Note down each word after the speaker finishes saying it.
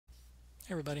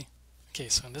Hey everybody. Okay,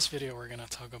 so in this video we're going to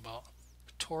talk about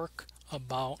torque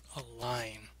about a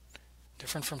line.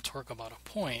 Different from torque about a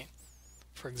point.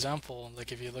 For example,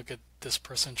 like if you look at this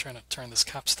person trying to turn this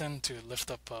capstan to lift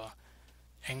up a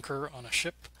anchor on a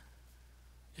ship,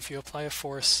 if you apply a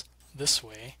force this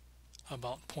way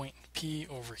about point P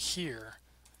over here,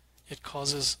 it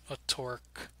causes a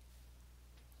torque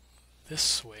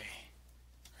this way,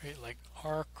 right? Like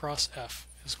R cross F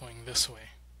is going this way.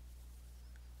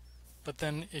 But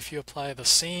then if you apply the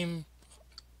same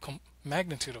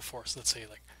magnitude of force, let's say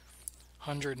like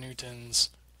 100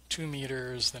 newtons, 2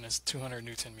 meters, then it's 200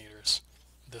 newton meters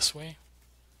this way.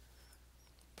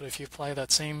 But if you apply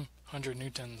that same 100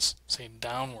 newtons, say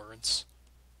downwards,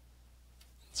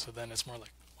 so then it's more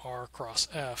like R cross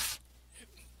F,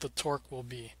 the torque will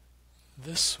be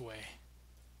this way.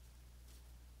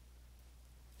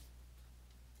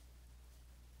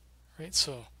 Right,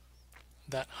 so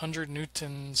that 100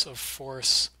 newtons of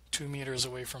force 2 meters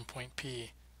away from point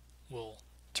P will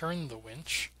turn the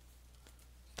winch.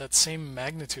 That same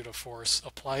magnitude of force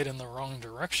applied in the wrong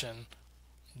direction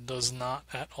does not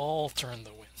at all turn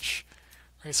the winch.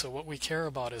 Right, so what we care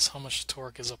about is how much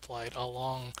torque is applied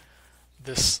along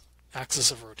this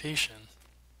axis of rotation.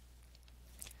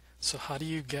 So how do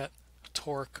you get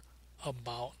torque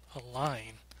about a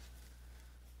line?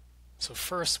 So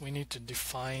first we need to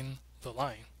define the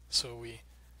line. So we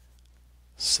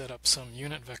set up some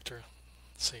unit vector,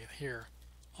 say here,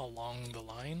 along the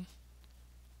line.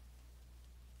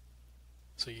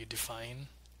 So you define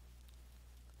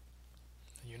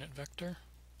the unit vector.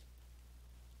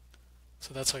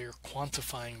 So that's how you're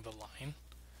quantifying the line.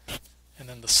 And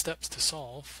then the steps to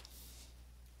solve.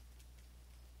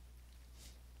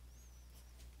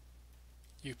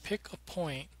 You pick a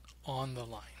point on the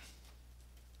line.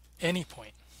 Any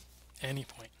point. Any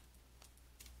point.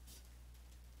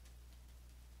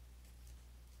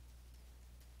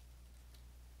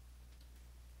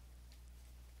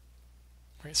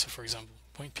 Right, so for example,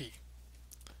 point P.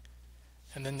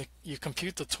 And then you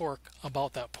compute the torque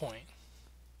about that point.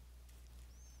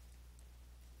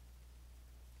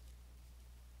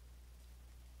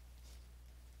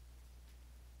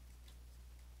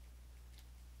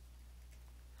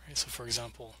 Right, so for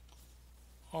example,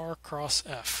 R cross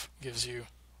F gives you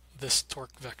this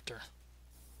torque vector.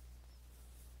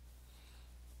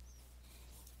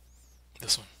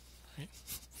 This one, right?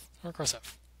 R cross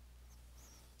F.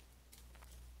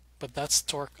 But that's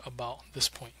torque about this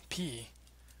point P.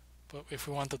 But if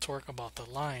we want the torque about the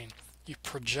line, you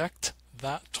project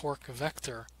that torque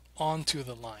vector onto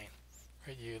the line.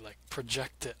 Right? You like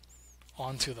project it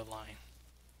onto the line.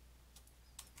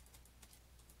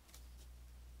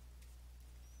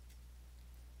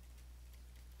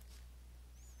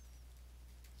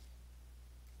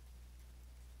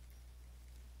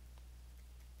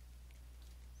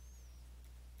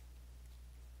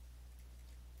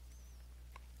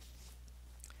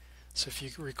 So if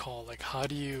you recall, like how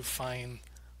do you find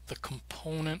the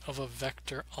component of a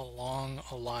vector along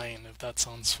a line, if that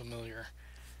sounds familiar,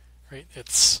 right?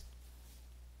 It's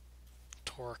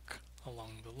torque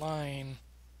along the line,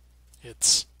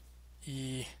 it's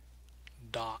E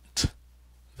dot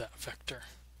that vector,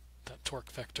 that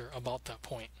torque vector about that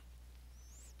point,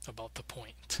 about the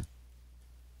point.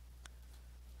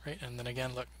 Right, and then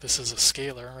again, look, this is a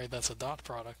scalar, right? That's a dot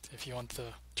product. If you want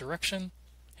the direction,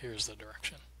 here's the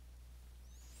direction.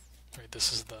 Right,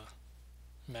 this is the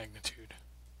magnitude.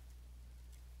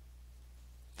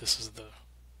 This is the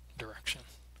direction.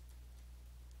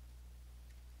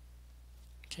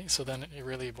 Okay, so then it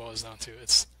really boils down to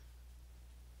it's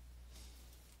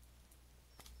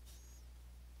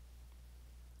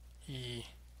E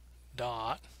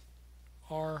dot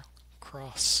R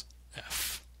cross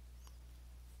F.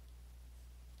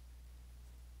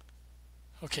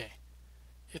 Okay,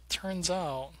 it turns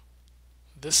out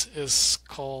this is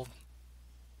called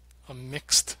a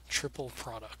mixed triple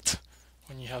product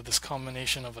when you have this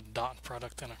combination of a dot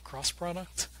product and a cross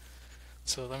product.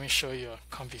 So let me show you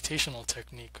a computational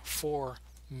technique for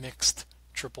mixed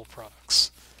triple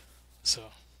products. So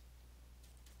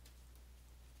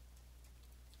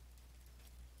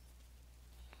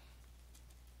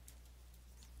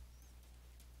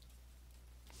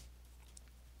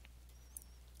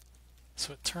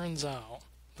it turns out,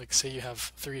 like say you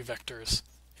have three vectors,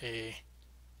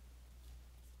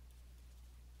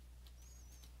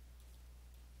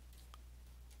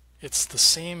 it's the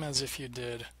same as if you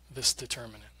did this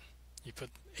determinant. You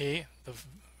put the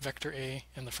vector A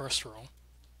in the first row,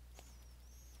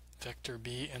 vector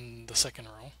B in the second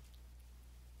row,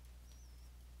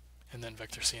 and then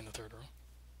vector C in the third row.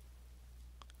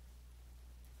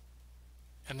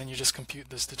 and then you just compute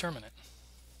this determinant.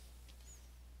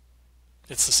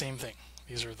 It's the same thing.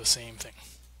 These are the same thing.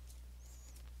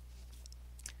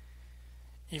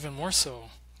 Even more so,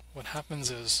 what happens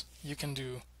is you can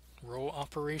do row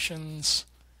operations.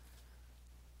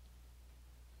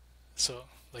 So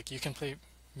like you can play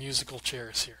musical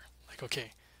chairs here. Like,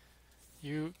 okay,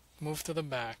 you move to the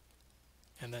back,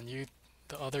 and then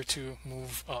the other two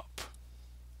move up.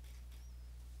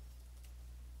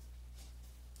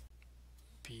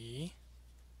 B,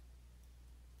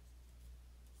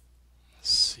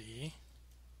 C,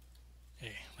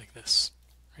 A, like this,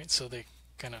 right? So they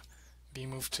kind of B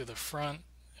moved to the front,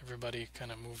 everybody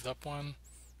kind of moved up one,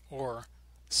 or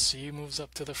C moves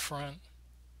up to the front,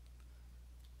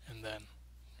 and then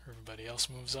everybody else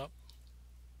moves up,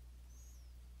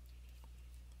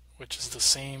 which is the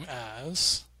same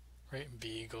as, right,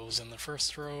 B goes in the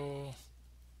first row,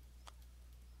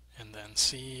 and then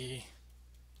C,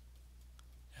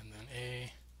 and then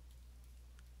A.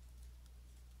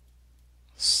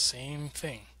 Same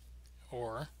thing.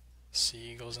 Or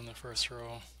C goes in the first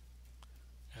row,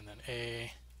 and then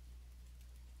A,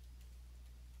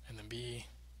 and then B.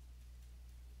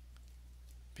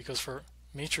 Because for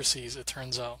matrices, it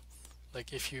turns out,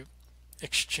 like if you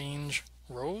exchange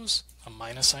rows, a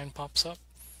minus sign pops up,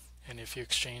 and if you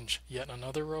exchange yet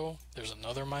another row, there's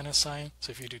another minus sign.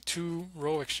 So if you do two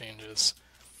row exchanges,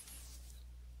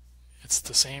 it's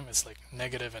the same. It's like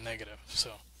negative and negative.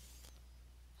 So,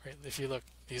 right, if you look,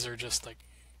 these are just like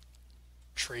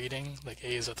trading, like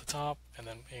A is at the top, and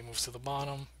then A moves to the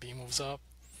bottom, B moves up.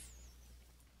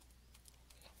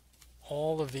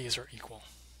 All of these are equal.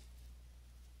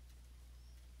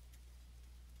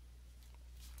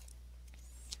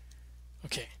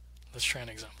 Okay, let's try an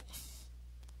example.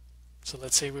 So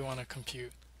let's say we want to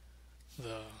compute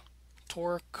the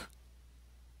torque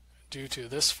due to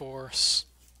this force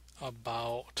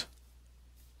about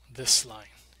this line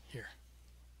here.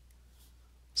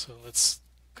 So let's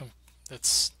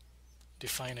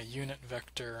define a unit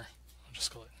vector, I'll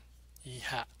just call it E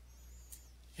hat,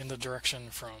 in the direction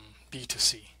from B to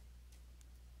C.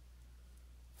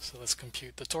 So let's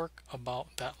compute the torque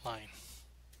about that line.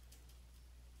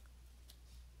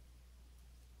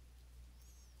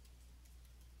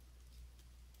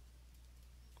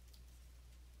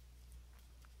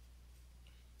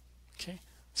 Okay,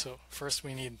 so first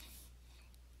we need,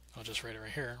 I'll just write it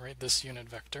right here, right, this unit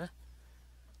vector.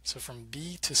 So from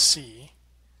B to C,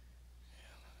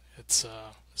 it's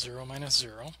 0 minus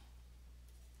 0,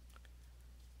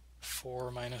 4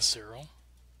 minus 0,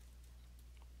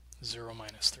 0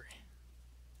 minus 3,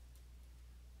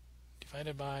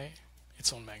 divided by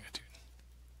its own magnitude.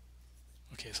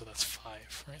 Okay, so that's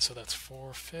 5, right? So that's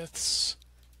 4/5.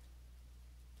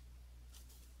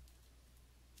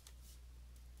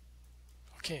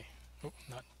 Okay, oh,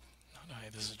 not I,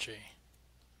 this is J.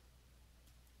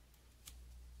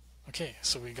 Okay,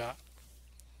 so we got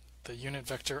the unit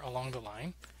vector along the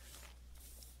line.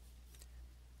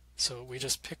 So we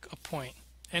just pick a point,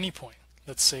 any point.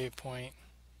 Let's say point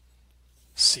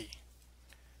C.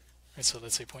 Right, so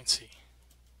let's say point C.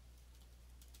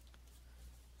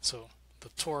 So the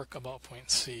torque about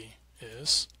point C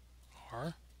is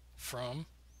R from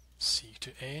C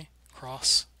to A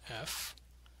cross F.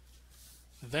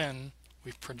 Then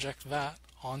we project that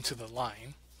onto the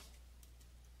line.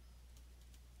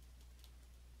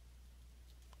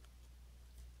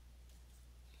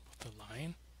 The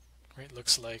line, right,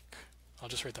 looks like, I'll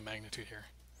just write the magnitude here.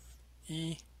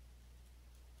 E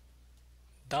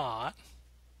dot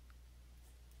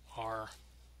R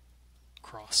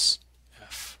cross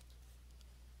F.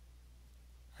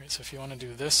 Right, so if you want to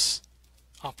do this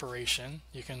operation,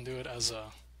 you can do it as a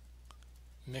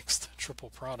mixed triple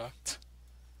product.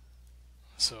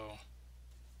 So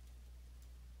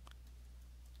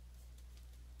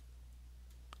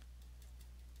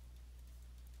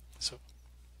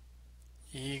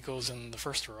E goes in the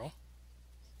first row,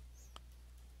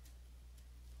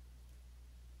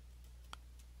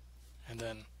 and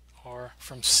then R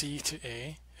from C to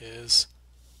A is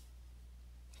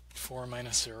 4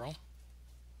 minus 0,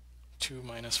 2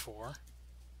 minus 4,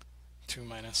 2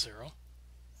 minus 0,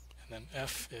 and then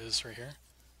F is right here,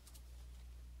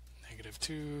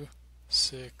 -2,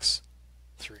 6,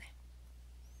 3.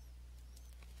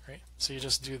 Right? So you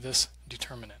just do this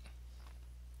determinant.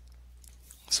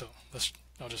 So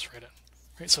I'll just write it.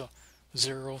 Right? So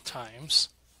 0 times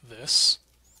this,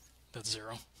 that's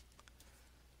 0,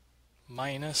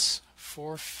 minus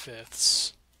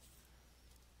 4/5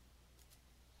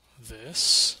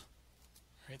 this,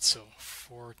 right? So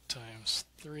 4 times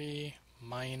 3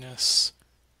 minus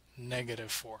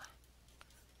 -4.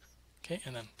 Okay,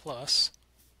 and then plus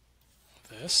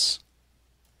this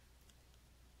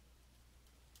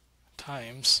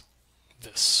times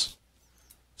this.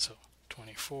 So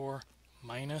 24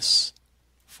 minus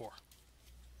 4.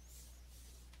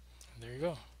 And there you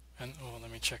go. And oh,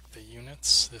 let me check the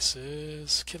units. This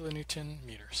is kilonewton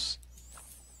meters.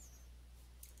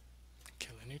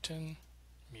 Kilonewton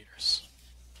meters.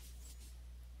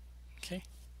 Okay.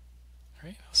 All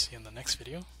right, I'll see you in the next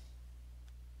video.